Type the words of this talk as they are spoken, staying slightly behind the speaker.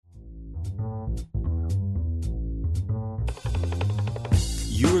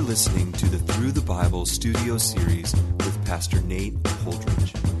You are listening to the Through the Bible studio series with Pastor Nate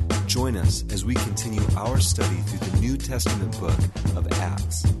Holdridge. Join us as we continue our study through the New Testament book of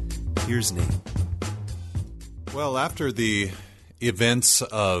Acts. Here's Nate. Well, after the events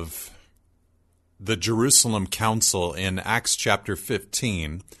of the Jerusalem Council in Acts chapter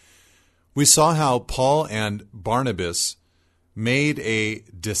 15, we saw how Paul and Barnabas made a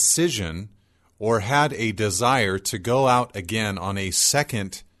decision or had a desire to go out again on a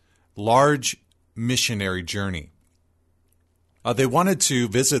second large missionary journey. They wanted to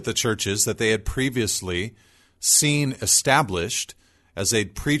visit the churches that they had previously seen established as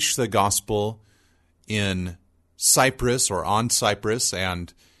they'd preached the gospel in Cyprus or on Cyprus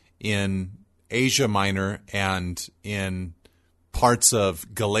and in Asia Minor and in parts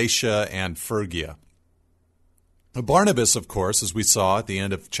of Galatia and Phrygia. Barnabas, of course, as we saw at the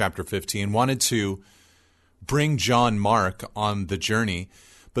end of chapter 15, wanted to bring John Mark on the journey,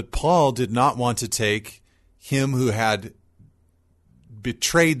 but Paul did not want to take him who had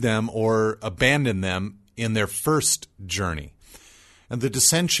betrayed them or abandoned them in their first journey. And the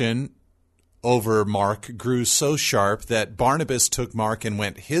dissension over Mark grew so sharp that Barnabas took Mark and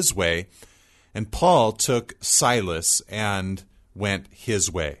went his way, and Paul took Silas and went his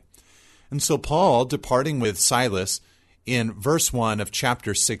way. And so Paul, departing with Silas, in verse 1 of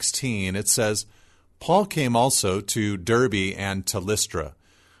chapter 16, it says, Paul came also to Derbe and to Lystra.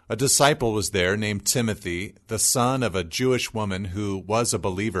 A disciple was there named Timothy, the son of a Jewish woman who was a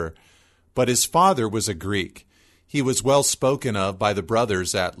believer, but his father was a Greek. He was well spoken of by the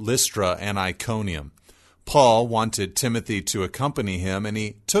brothers at Lystra and Iconium. Paul wanted Timothy to accompany him, and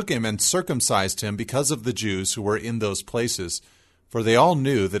he took him and circumcised him because of the Jews who were in those places, for they all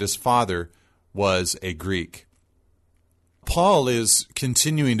knew that his father was a Greek. Paul is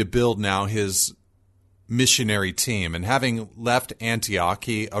continuing to build now his missionary team, and having left Antioch,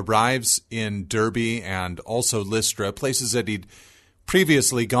 he arrives in Derbe and also Lystra, places that he'd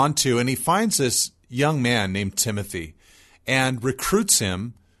previously gone to, and he finds this young man named Timothy and recruits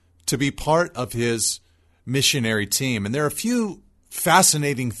him to be part of his missionary team. And there are a few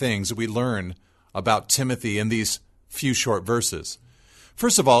fascinating things that we learn about Timothy in these few short verses.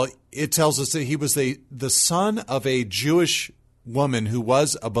 First of all, it tells us that he was the son of a Jewish woman who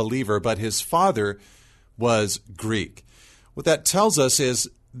was a believer, but his father was Greek. What that tells us is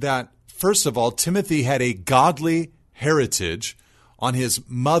that, first of all, Timothy had a godly heritage on his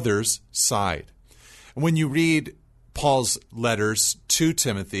mother's side. And when you read Paul's letters to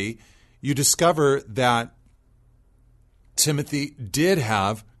Timothy, you discover that Timothy did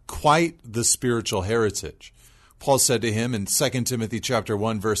have quite the spiritual heritage. Paul said to him in 2 Timothy chapter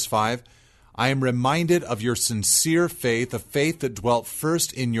 1, verse 5, I am reminded of your sincere faith, a faith that dwelt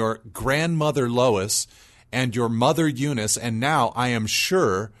first in your grandmother Lois and your mother Eunice, and now I am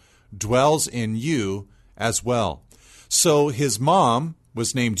sure dwells in you as well. So his mom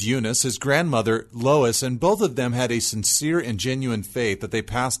was named Eunice, his grandmother Lois, and both of them had a sincere and genuine faith that they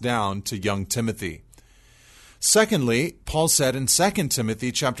passed down to young Timothy. Secondly, Paul said in 2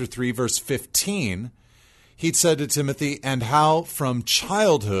 Timothy chapter 3, verse 15, he'd said to Timothy, and how from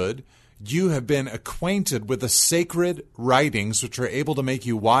childhood you have been acquainted with the sacred writings which are able to make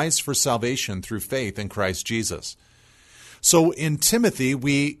you wise for salvation through faith in Christ Jesus. So in Timothy,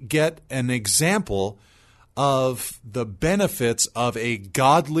 we get an example of the benefits of a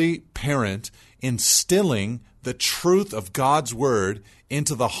godly parent instilling the truth of God's word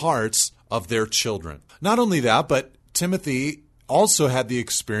into the hearts of their children. Not only that, but Timothy also had the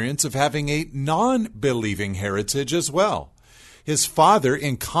experience of having a non-believing heritage as well. His father,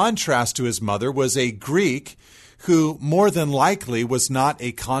 in contrast to his mother, was a Greek who more than likely was not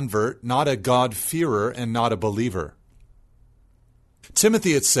a convert, not a God-fearer, and not a believer.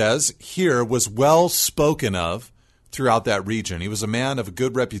 Timothy, it says here, was well spoken of throughout that region. He was a man of a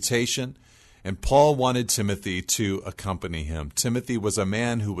good reputation, and Paul wanted Timothy to accompany him. Timothy was a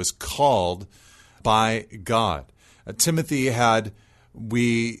man who was called by God. Timothy had,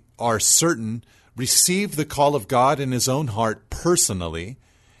 we are certain, received the call of God in his own heart personally.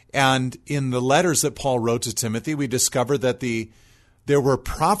 And in the letters that Paul wrote to Timothy, we discover that there were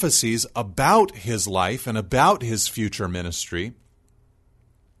prophecies about his life and about his future ministry,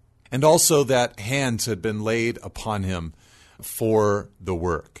 and also that hands had been laid upon him for the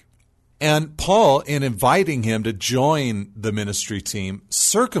work. And Paul, in inviting him to join the ministry team,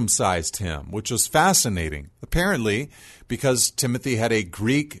 circumcised him, which was fascinating. Apparently, because Timothy had a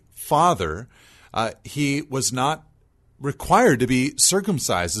Greek father, he was not required to be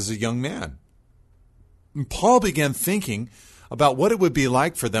circumcised as a young man. And Paul began thinking about what it would be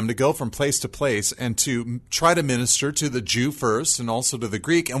like for them to go from place to place and to try to minister to the Jew first and also to the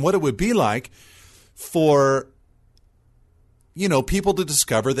Greek, and what it would be like for, people to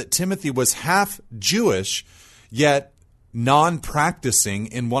discover that Timothy was half Jewish, yet non-practicing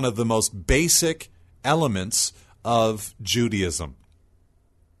in one of the most basic elements of Judaism.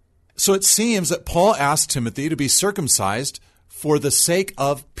 So it seems that Paul asked Timothy to be circumcised for the sake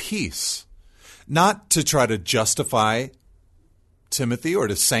of peace, not to try to justify Timothy or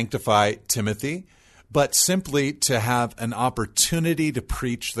to sanctify Timothy, but simply to have an opportunity to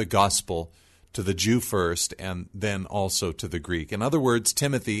preach the gospel to the Jew first and then also to the Greek. In other words,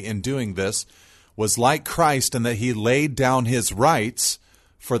 Timothy, in doing this, was like Christ in that he laid down his rights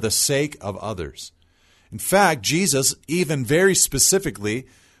for the sake of others. In fact, Jesus, even very specifically,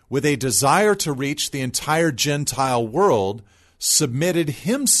 with a desire to reach the entire Gentile world, submitted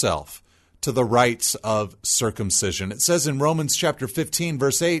himself to the rites of circumcision. It says in Romans chapter 15,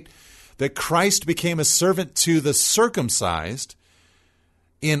 verse 8, that Christ became a servant to the circumcised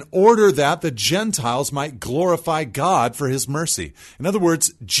in order that the Gentiles might glorify God for his mercy. In other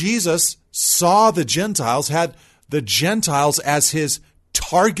words, Jesus saw the Gentiles, had the Gentiles as his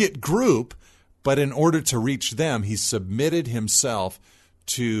target group, but in order to reach them, he submitted himself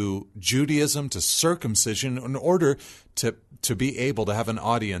to Judaism, to circumcision, in order to be able to have an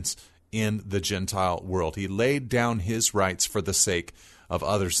audience in the Gentile world. He laid down his rights for the sake of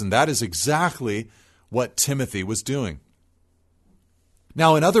others, and that is exactly what Timothy was doing.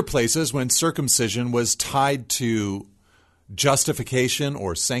 Now, in other places, when circumcision was tied to justification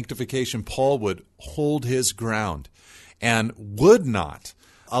or sanctification, Paul would hold his ground and would not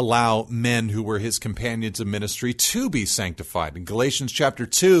allow men who were his companions of ministry to be sanctified. In Galatians chapter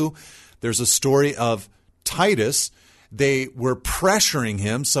 2, there's a story of Titus. They were pressuring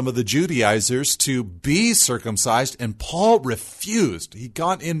him, some of the Judaizers, to be circumcised, and Paul refused. He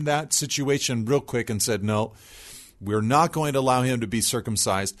got in that situation real quick and said, no, we're not going to allow him to be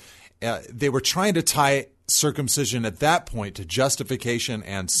circumcised. They were trying to tie circumcision at that point to justification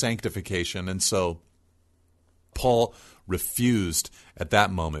and sanctification, and so Paul refused at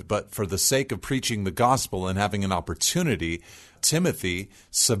that moment. But for the sake of preaching the gospel and having an opportunity, Timothy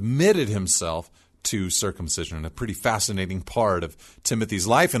submitted himself to circumcision, a pretty fascinating part of Timothy's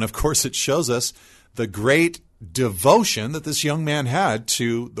life. And of course, it shows us the great devotion that this young man had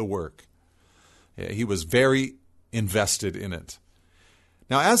to the work. He was very invested in it.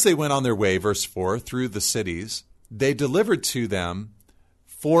 Now, as they went on their way, verse 4, through the cities, they delivered to them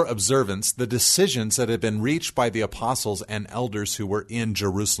for observance the decisions that had been reached by the apostles and elders who were in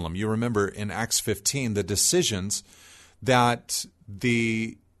Jerusalem. You remember in Acts 15, the decisions that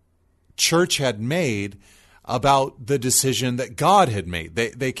the church had made about the decision that God had made.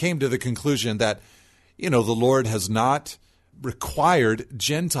 They came to the conclusion that, the Lord has not required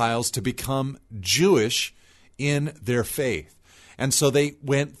Gentiles to become Jewish in their faith. And so they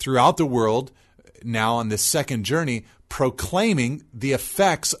went throughout the world now on this second journey, proclaiming the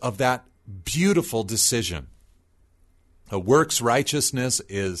effects of that beautiful decision. A works righteousness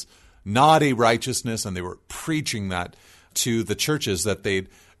is not a righteousness, and they were preaching that to the churches that they'd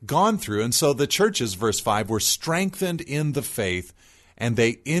gone through. And so the churches, verse 5, were strengthened in the faith, and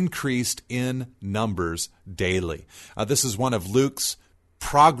they increased in numbers daily. This is one of Luke's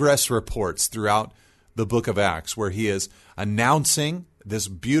progress reports throughout the book of Acts, where he is announcing this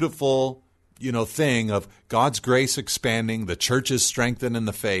beautiful, thing of God's grace expanding, the churches strengthened in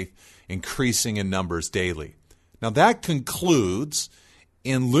the faith, increasing in numbers daily. Now that concludes,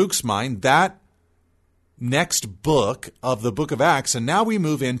 in Luke's mind, that next book of the book of Acts, and now we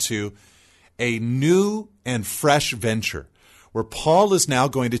move into a new and fresh venture where Paul is now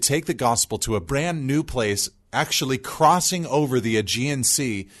going to take the gospel to a brand new place, actually crossing over the Aegean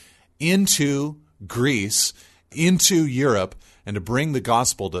Sea into Greece, into Europe, and to bring the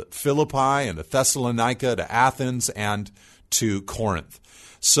gospel to Philippi and to Thessalonica, to Athens, and to Corinth.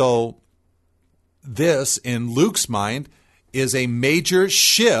 So this, in Luke's mind, is a major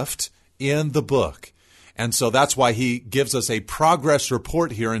shift in the book. And so that's why he gives us a progress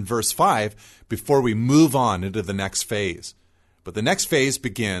report here in verse 5 before we move on into the next phase. But the next phase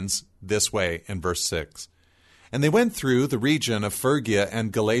begins this way in verse 6. And they went through the region of Phrygia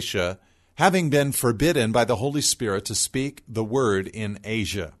and Galatia, having been forbidden by the Holy Spirit to speak the word in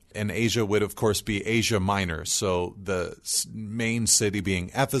Asia. And Asia would, of course, be Asia Minor, so the main city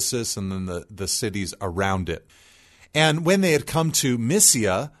being Ephesus and then the cities around it. And when they had come to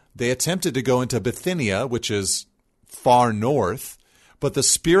Mysia, they attempted to go into Bithynia, which is far north, but the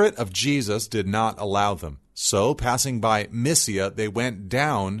Spirit of Jesus did not allow them. So, passing by Mysia, they went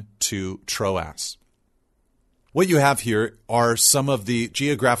down to Troas. What you have here are some of the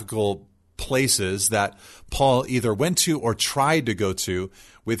geographical places that Paul either went to or tried to go to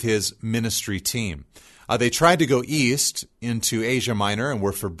with his ministry team. They tried to go east into Asia Minor and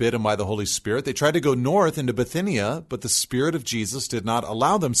were forbidden by the Holy Spirit. They tried to go north into Bithynia, but the Spirit of Jesus did not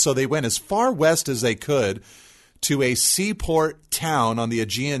allow them. So they went as far west as they could to a seaport town on the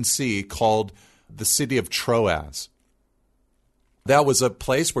Aegean Sea called the city of Troas. That was a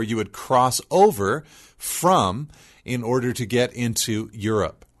place where you would cross over from in order to get into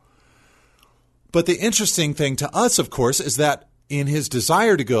Europe. But the interesting thing to us, of course, is that in his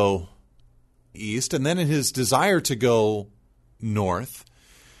desire to go east and then in his desire to go north,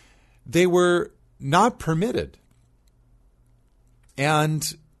 they were not permitted.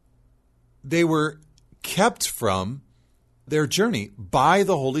 And they were kept from their journey by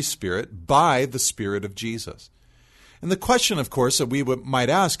the Holy Spirit, by the Spirit of Jesus. And the question, of course, that we might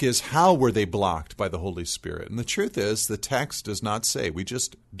ask is, how were they blocked by the Holy Spirit? And the truth is, the text does not say. We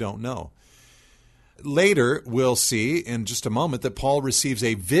just don't know. Later, we'll see in just a moment that Paul receives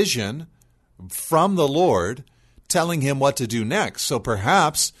a vision from the Lord telling him what to do next. So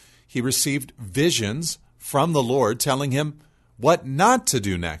perhaps he received visions from the Lord telling him what not to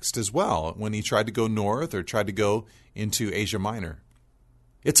do next as well when he tried to go north or tried to go into Asia Minor.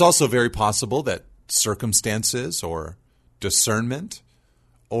 It's also very possible that circumstances or discernment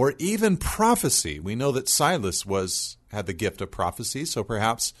or even prophecy. We know that Silas had the gift of prophecy, so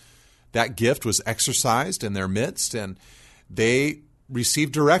perhaps that gift was exercised in their midst and they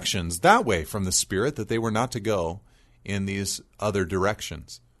received directions that way from the Spirit that they were not to go in these other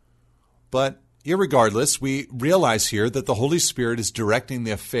directions. But irregardless, we realize here that the Holy Spirit is directing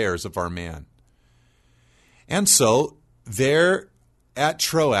the affairs of our man. And so there at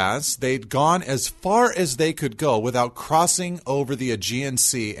Troas, they'd gone as far as they could go without crossing over the Aegean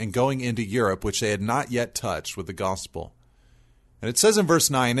Sea and going into Europe, which they had not yet touched with the gospel. And it says in verse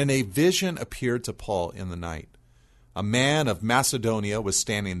 9, "And a vision appeared to Paul in the night. A man of Macedonia was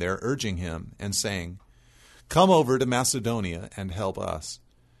standing there, urging him and saying, 'Come over to Macedonia and help us.'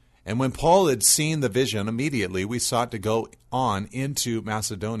 And when Paul had seen the vision, immediately we sought to go on into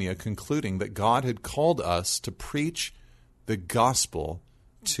Macedonia, concluding that God had called us to preach the gospel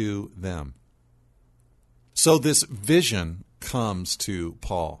to them." So this vision comes to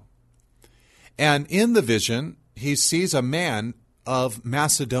Paul. And in the vision, he sees a man of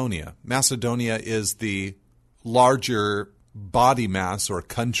Macedonia. Macedonia is the larger body mass or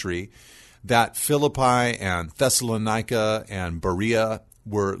country that Philippi and Thessalonica and Berea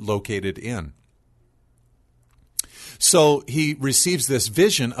were located in. So he receives this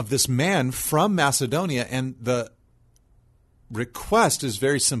vision of this man from Macedonia, and the request is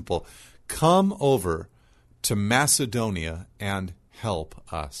very simple. Come over to Macedonia and help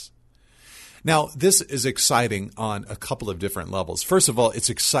us. Now, this is exciting on a couple of different levels. First of all, it's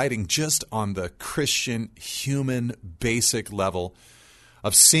exciting just on the Christian, human, basic level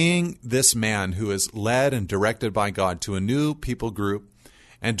of seeing this man who is led and directed by God to a new people group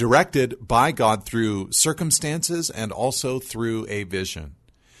and directed by God through circumstances and also through a vision.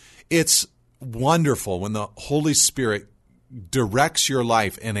 It's wonderful when the Holy Spirit directs your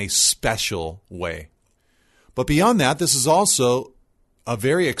life in a special way. But beyond that, this is also a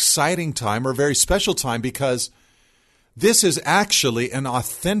very exciting time or a very special time because this is actually an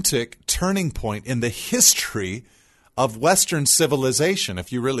authentic turning point in the history of Western civilization,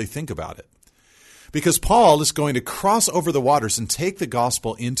 if you really think about it. Because Paul is going to cross over the waters and take the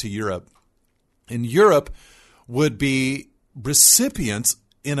gospel into Europe. And Europe would be recipients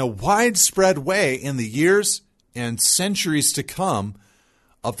in a widespread way in the years and centuries to come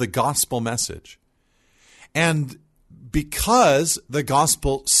of the gospel message. And because the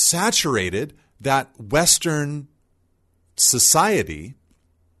gospel saturated that Western society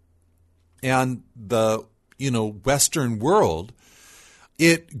and the Western world,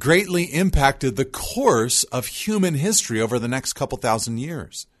 it greatly impacted the course of human history over the next couple thousand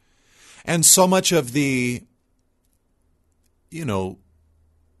years. And so much of the,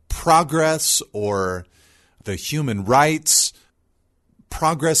 progress or the human rights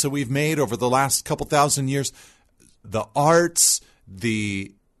progress that we've made over the last couple thousand years, the arts,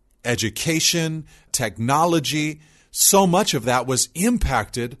 the education, technology, so much of that was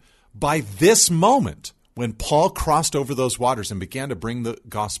impacted by this moment when Paul crossed over those waters and began to bring the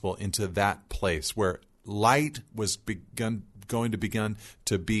gospel into that place where light was going to begin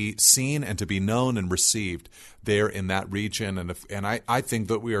to be seen and to be known and received there in that region. And I think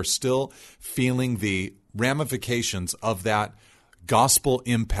that we are still feeling the ramifications of that gospel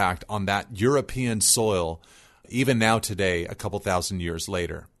impact on that European soil, even now today, a couple thousand years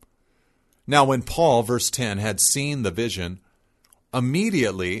later. Now, when Paul, verse 10, had seen the vision,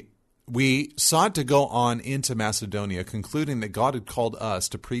 immediately we sought to go on into Macedonia, concluding that God had called us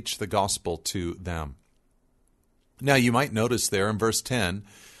to preach the gospel to them. Now, you might notice there in verse 10,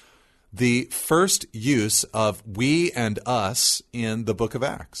 the first use of we and us in the book of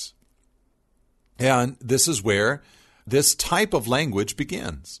Acts. And this is where this type of language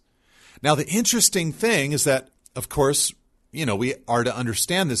begins. Now, the interesting thing is that, of course, we are to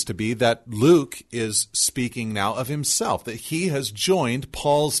understand this to be that Luke is speaking now of himself, that he has joined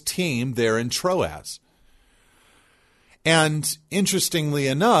Paul's team there in Troas. And interestingly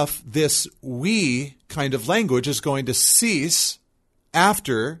enough, this we kind of language is going to cease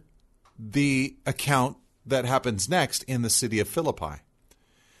after the account that happens next in the city of Philippi.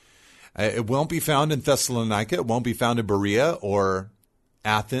 It won't be found in Thessalonica, it won't be found in Berea or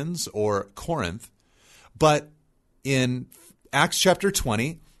Athens or Corinth, but in Acts chapter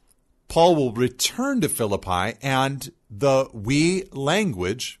 20, Paul will return to Philippi and the we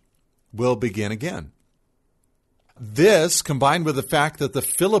language will begin again. This, combined with the fact that the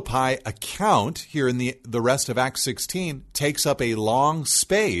Philippi account here in the rest of Acts 16 takes up a long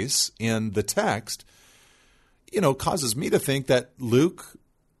space in the text, causes me to think that Luke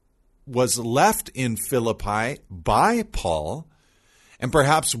was left in Philippi by Paul and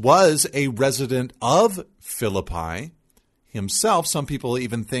perhaps was a resident of Philippi himself. Some people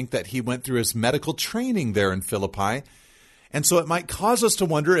even think that he went through his medical training there in Philippi. And so it might cause us to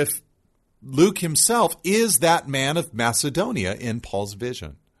wonder if Luke himself is that man of Macedonia in Paul's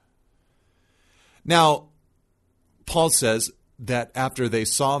vision. Now, Paul says that after they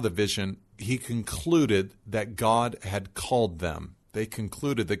saw the vision, he concluded that God had called them. They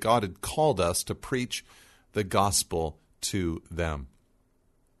concluded that God had called us to preach the gospel to them.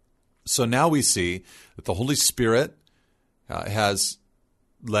 So now we see that the Holy Spirit has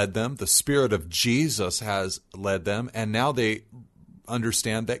led them. The Spirit of Jesus has led them. And now they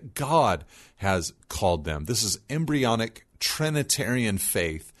understand that God has called them. This is embryonic Trinitarian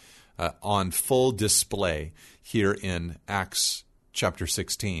faith on full display here in Acts chapter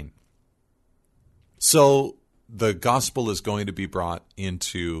 16. So the gospel is going to be brought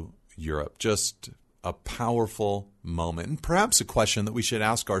into Europe. Just a powerful moment. And perhaps a question that we should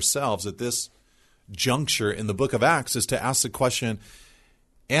ask ourselves at this juncture in the book of Acts is to ask the question,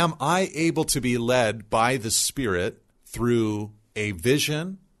 am I able to be led by the Spirit through a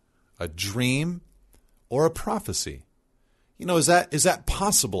vision, a dream, or a prophecy? Is that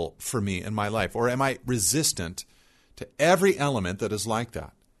possible for me in my life? Or am I resistant to every element that is like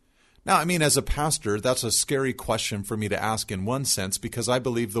that? Now, as a pastor, that's a scary question for me to ask in one sense, because I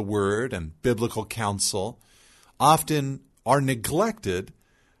believe the Word and biblical counsel often are neglected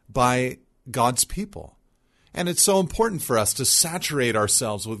by God's people. And it's so important for us to saturate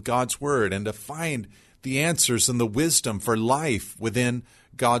ourselves with God's Word and to find the answers and the wisdom for life within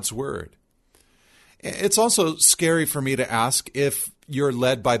God's Word. It's also scary for me to ask if you're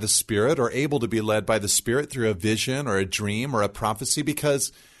led by the Spirit or able to be led by the Spirit through a vision or a dream or a prophecy,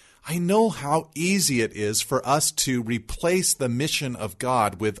 because I know how easy it is for us to replace the mission of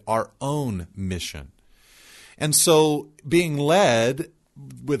God with our own mission. And so being led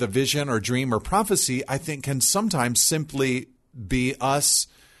with a vision or dream or prophecy, I think, can sometimes simply be us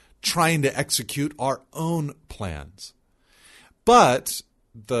trying to execute our own plans. But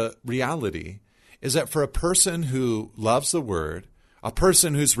the reality is that for a person who loves the Word, a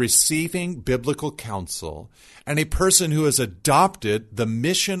person who's receiving biblical counsel, and a person who has adopted the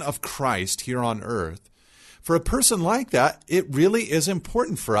mission of Christ here on earth, for a person like that, it really is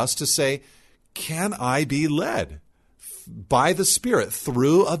important for us to say, can I be led by the Spirit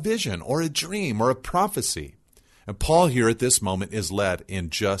through a vision or a dream or a prophecy? And Paul here at this moment is led in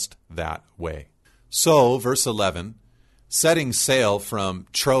just that way. So, verse 11, setting sail from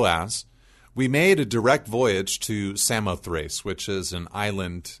Troas, we made a direct voyage to Samothrace, which is an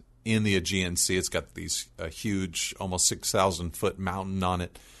island in the Aegean Sea. It's got these huge, almost 6,000-foot mountain on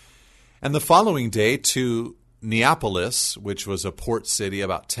it. And the following day to Neapolis, which was a port city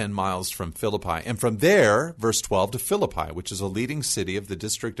about 10 miles from Philippi. And from there, verse 12, to Philippi, which is a leading city of the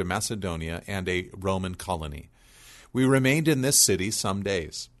district of Macedonia and a Roman colony. We remained in this city some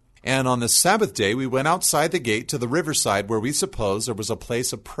days. And on the Sabbath day, we went outside the gate to the riverside where we supposed there was a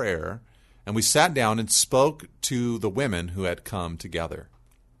place of prayer. And we sat down and spoke to the women who had come together.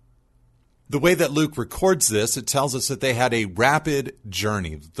 The way that Luke records this, it tells us that they had a rapid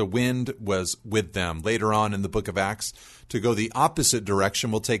journey. The wind was with them. Later on in the book of Acts, to go the opposite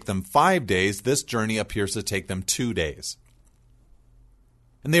direction will take them 5 days. This journey appears to take them 2 days.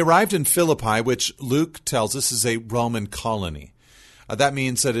 And they arrived in Philippi, which Luke tells us is a Roman colony. That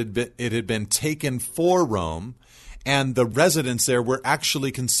means that it had been taken for Rome, and the residents there were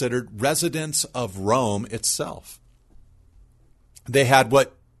actually considered residents of Rome itself. They had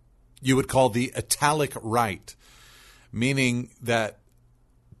what you would call the Italic right, meaning that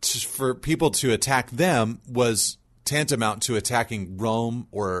for people to attack them was tantamount to attacking Rome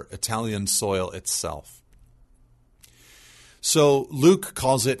or Italian soil itself. So Luke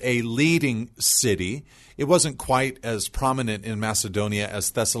calls it a leading city. It wasn't quite as prominent in Macedonia as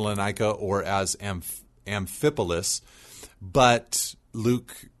Thessalonica or as Amphipolis, but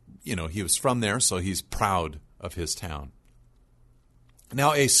Luke, he was from there, so he's proud of his town.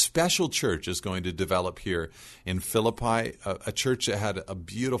 Now, a special church is going to develop here in Philippi, a church that had a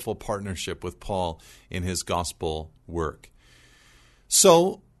beautiful partnership with Paul in his gospel work.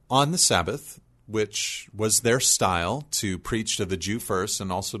 So, on the Sabbath, which was their style to preach to the Jew first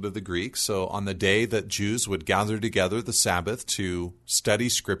and also to the Greek, so on the day that Jews would gather together the Sabbath to study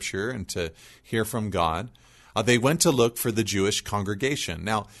Scripture and to hear from God, they went to look for the Jewish congregation.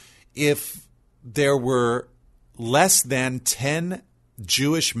 Now, if there were less than 10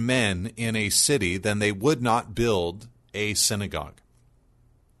 Jewish men in a city, then they would not build a synagogue.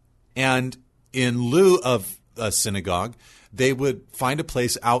 And in lieu of a synagogue, they would find a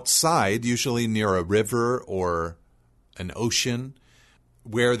place outside, usually near a river or an ocean,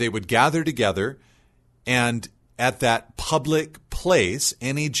 where they would gather together, and at that public place,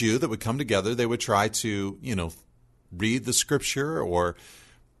 any Jew that would come together, they would try to, read the Scripture, or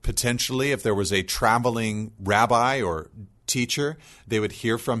potentially if there was a traveling rabbi or teacher, they would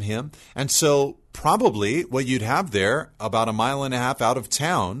hear from him. And so probably what you'd have there, about a mile and a half out of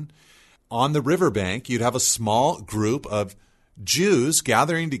town, on the riverbank, you'd have a small group of Jews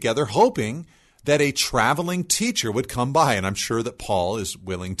gathering together, hoping that a traveling teacher would come by. And I'm sure that Paul is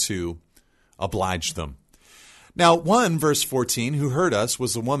willing to oblige them. Now, verse 14, who heard us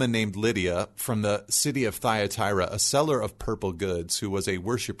was a woman named Lydia from the city of Thyatira, a seller of purple goods, who was a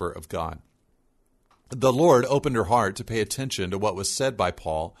worshiper of God. The Lord opened her heart to pay attention to what was said by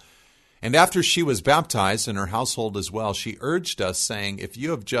Paul, and after she was baptized and her household as well, she urged us, saying, "If you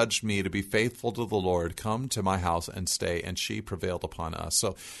have judged me to be faithful to the Lord, come to my house and stay." And she prevailed upon us.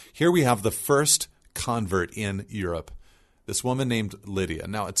 So here we have the first convert in Europe, this woman named Lydia.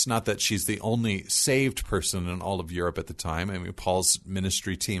 Now, it's not that she's the only saved person in all of Europe at the time. I mean, Paul's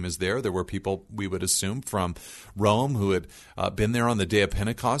ministry team is there. There were people, we would assume, from Rome who had been there on the day of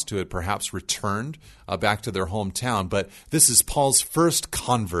Pentecost, who had perhaps returned back to their hometown. But this is Paul's first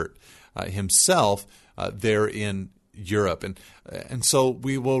convert himself there in Europe. And so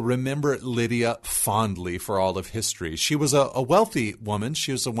we will remember Lydia fondly for all of history. She was a wealthy woman.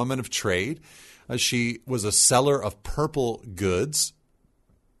 She was a woman of trade. She was a seller of purple goods,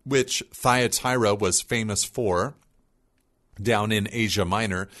 which Thyatira was famous for down in Asia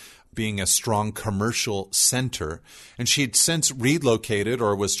Minor, being a strong commercial center. And she'd since relocated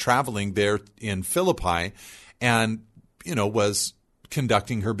or was traveling there in Philippi and, was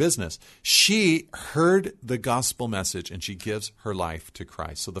conducting her business. She heard the gospel message and she gives her life to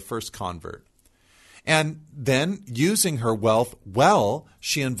Christ. So the first convert. And then, using her wealth well,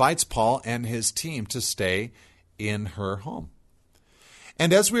 she invites Paul and his team to stay in her home.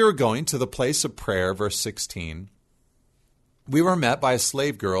 And as we were going to the place of prayer, verse 16, we were met by a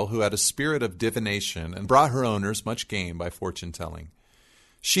slave girl who had a spirit of divination and brought her owners much gain by fortune-telling.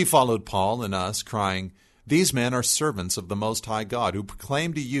 She followed Paul and us, crying, "These men are servants of the Most High God, who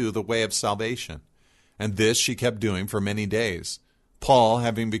proclaim to you the way of salvation." And this she kept doing for many days. Paul,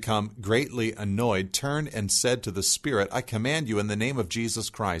 having become greatly annoyed, turned and said to the spirit, "I command you in the name of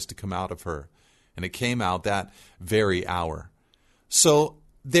Jesus Christ to come out of her." And it came out that very hour. So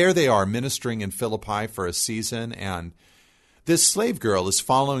there they are, ministering in Philippi for a season, and this slave girl is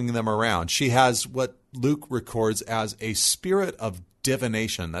following them around. She has what Luke records as a spirit of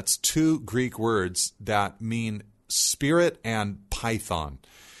divination. That's two Greek words that mean spirit and python.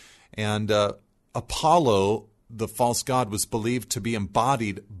 And Apollo, the false god, was believed to be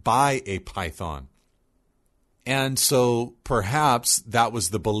embodied by a python. And so perhaps that was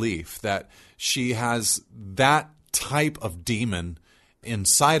the belief, that she has that type of demon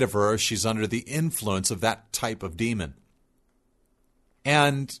inside of her. She's under the influence of that type of demon.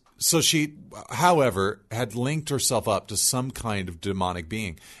 And so she, however, had linked herself up to some kind of demonic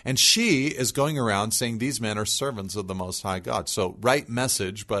being. And she is going around saying these men are servants of the Most High God. So right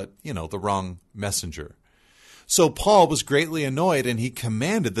message, but, the wrong messenger. So Paul was greatly annoyed, and he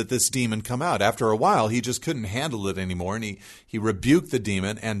commanded that this demon come out. After a while, he just couldn't handle it anymore, and he rebuked the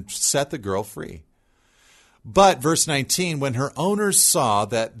demon and set the girl free. But, verse 19, when her owners saw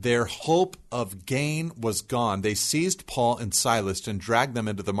that their hope of gain was gone, they seized Paul and Silas and dragged them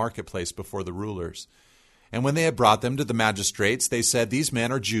into the marketplace before the rulers. And when they had brought them to the magistrates, they said, "These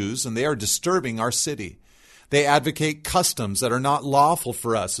men are Jews, and they are disturbing our city. They advocate customs that are not lawful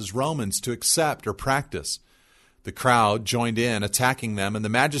for us as Romans to accept or practice." The crowd joined in, attacking them, and the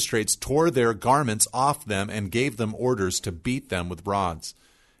magistrates tore their garments off them and gave them orders to beat them with rods.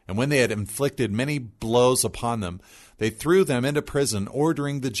 And when they had inflicted many blows upon them, they threw them into prison,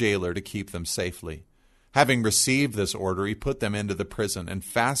 ordering the jailer to keep them safely. Having received this order, he put them into the prison and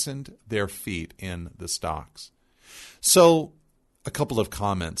fastened their feet in the stocks. So, a couple of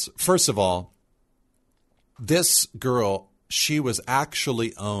comments. First of all, this girl, she was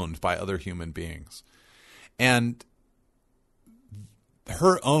actually owned by other human beings. And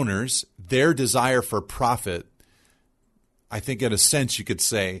her owners, their desire for profit, I think in a sense you could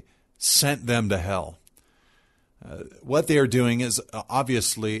say, sent them to hell. What they are doing is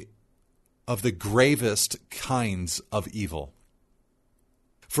obviously of the gravest kinds of evil.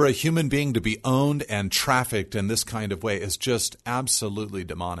 For a human being to be owned and trafficked in this kind of way is just absolutely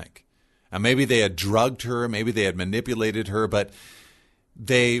demonic. And maybe they had drugged her, maybe they had manipulated her, but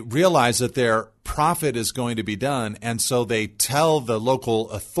they realize that their profit is going to be done, and so they tell the local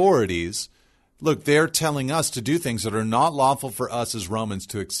authorities, look, they're telling us to do things that are not lawful for us as Romans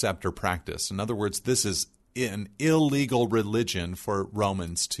to accept or practice. In other words, this is an illegal religion for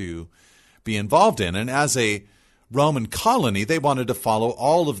Romans to be involved in. And as a Roman colony, they wanted to follow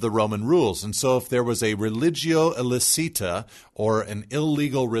all of the Roman rules. And so if there was a religio illicita, or an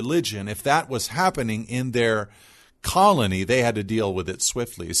illegal religion, if that was happening in their colony, they had to deal with it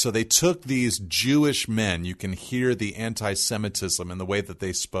swiftly. So they took these Jewish men, you can hear the anti-Semitism in the way that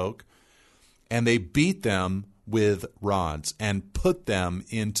they spoke, and they beat them with rods and put them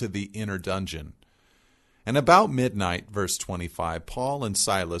into the inner dungeon. And about midnight, verse 25, Paul and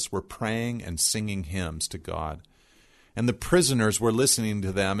Silas were praying and singing hymns to God. And the prisoners were listening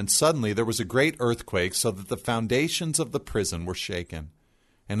to them, and suddenly there was a great earthquake, so that the foundations of the prison were shaken.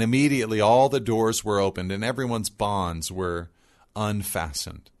 And immediately all the doors were opened, and everyone's bonds were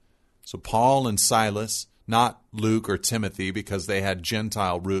unfastened. So Paul and Silas, not Luke or Timothy because they had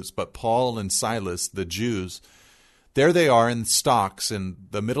Gentile roots, but Paul and Silas, the Jews, there they are in stocks in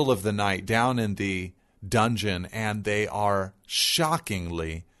the middle of the night, down in the dungeon, and they are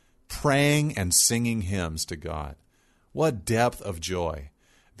shockingly praying and singing hymns to God. What depth of joy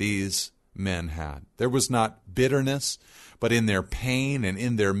these men had. There was not bitterness, but in their pain and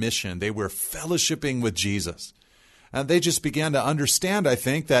in their mission, they were fellowshipping with Jesus. And they just began to understand, I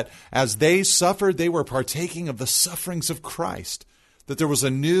think, that as they suffered, they were partaking of the sufferings of Christ, that there was a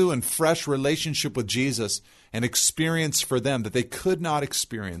new and fresh relationship with Jesus, an experience for them that they could not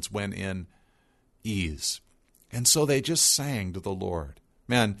experience when in ease. And so they just sang to the Lord.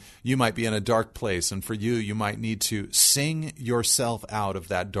 Man, you might be in a dark place, and for you, you might need to sing yourself out of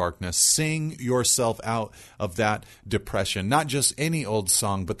that darkness. Sing yourself out of that depression. Not just any old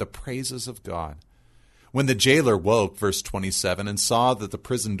song, but the praises of God. When the jailer woke, verse 27, and saw that the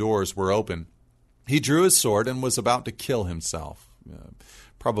prison doors were open, he drew his sword and was about to kill himself.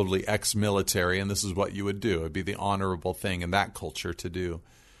 Probably ex-military, and this is what you would do. It would be the honorable thing in that culture to do,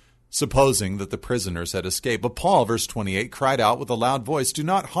 supposing that the prisoners had escaped. But Paul, verse 28, cried out with a loud voice, "Do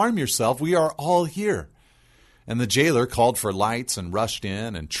not harm yourself, we are all here." And the jailer called for lights and rushed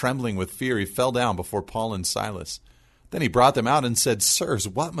in, and trembling with fear, he fell down before Paul and Silas. Then he brought them out and said, "Sirs,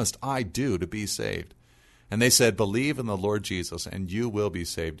 what must I do to be saved?" And they said, "Believe in the Lord Jesus, and you will be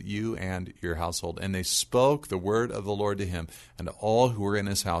saved, you and your household." And they spoke the word of the Lord to him and to all who were in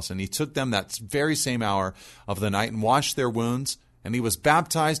his house. And he took them that very same hour of the night and washed their wounds. And he was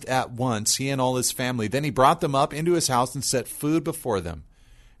baptized at once, he and all his family. Then he brought them up into his house and set food before them.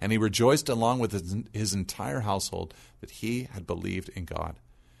 And he rejoiced along with his entire household that he had believed in God.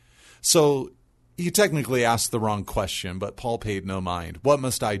 So he technically asked the wrong question, but Paul paid no mind. What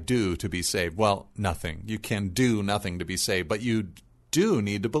must I do to be saved? Well, nothing. You can do nothing to be saved, but you do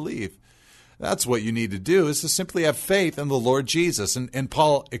need to believe. That's what you need to do, is to simply have faith in the Lord Jesus. And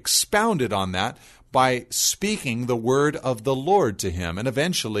Paul expounded on that by speaking the word of the Lord to him. And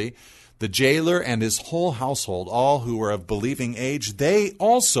eventually, the jailer and his whole household, all who were of believing age, they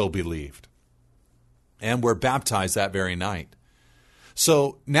also believed and were baptized that very night.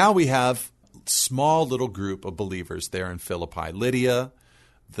 So now we have a small little group of believers there in Philippi. Lydia,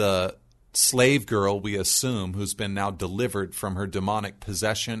 the slave girl, we assume, who's been now delivered from her demonic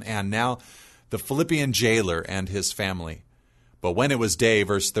possession, and now the Philippian jailer and his family. But when it was day,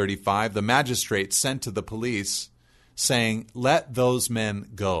 verse 35, the magistrate sent to the police saying, "Let those men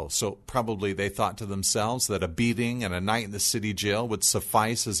go." So probably they thought to themselves that a beating and a night in the city jail would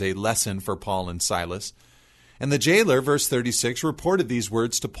suffice as a lesson for Paul and Silas. And the jailer, verse 36, reported these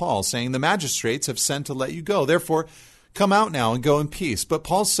words to Paul, saying, "The magistrates have sent to let you go. Therefore, come out now and go in peace." But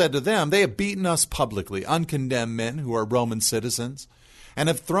Paul said to them, "They have beaten us publicly, uncondemned men who are Roman citizens, and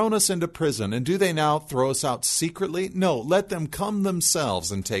have thrown us into prison. And do they now throw us out secretly? No, let them come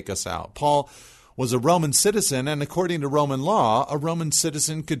themselves and take us out." Paul was a Roman citizen, and according to Roman law, a Roman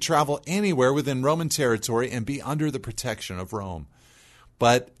citizen could travel anywhere within Roman territory and be under the protection of Rome.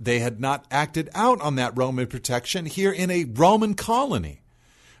 But they had not acted out on that Roman protection here in a Roman colony.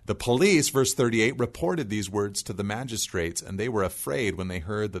 The police, verse 38, reported these words to the magistrates, and they were afraid when they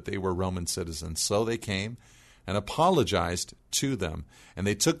heard that they were Roman citizens. So they came and apologized to them, and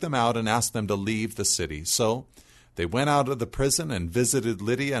they took them out and asked them to leave the city. So they went out of the prison and visited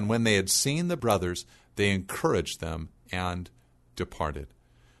Lydia, and when they had seen the brothers, they encouraged them and departed.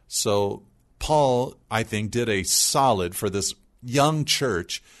 So Paul, I think, did a solid for this young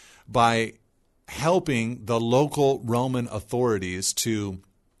church by helping the local Roman authorities to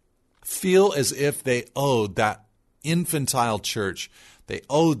feel as if they owed that infantile church, they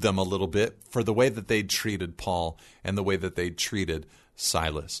owed them a little bit for the way that they'd treated Paul and the way that they'd treated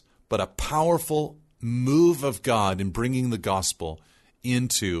Silas. But a powerful move of God in bringing the gospel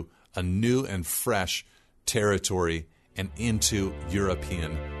into a new and fresh territory and into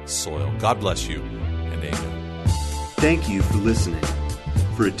European soil. God bless you, and amen. Thank you for listening.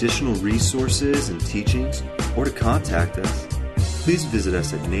 For additional resources and teachings, or to contact us, please visit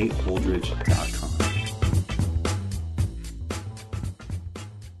us at nateholdridge.com.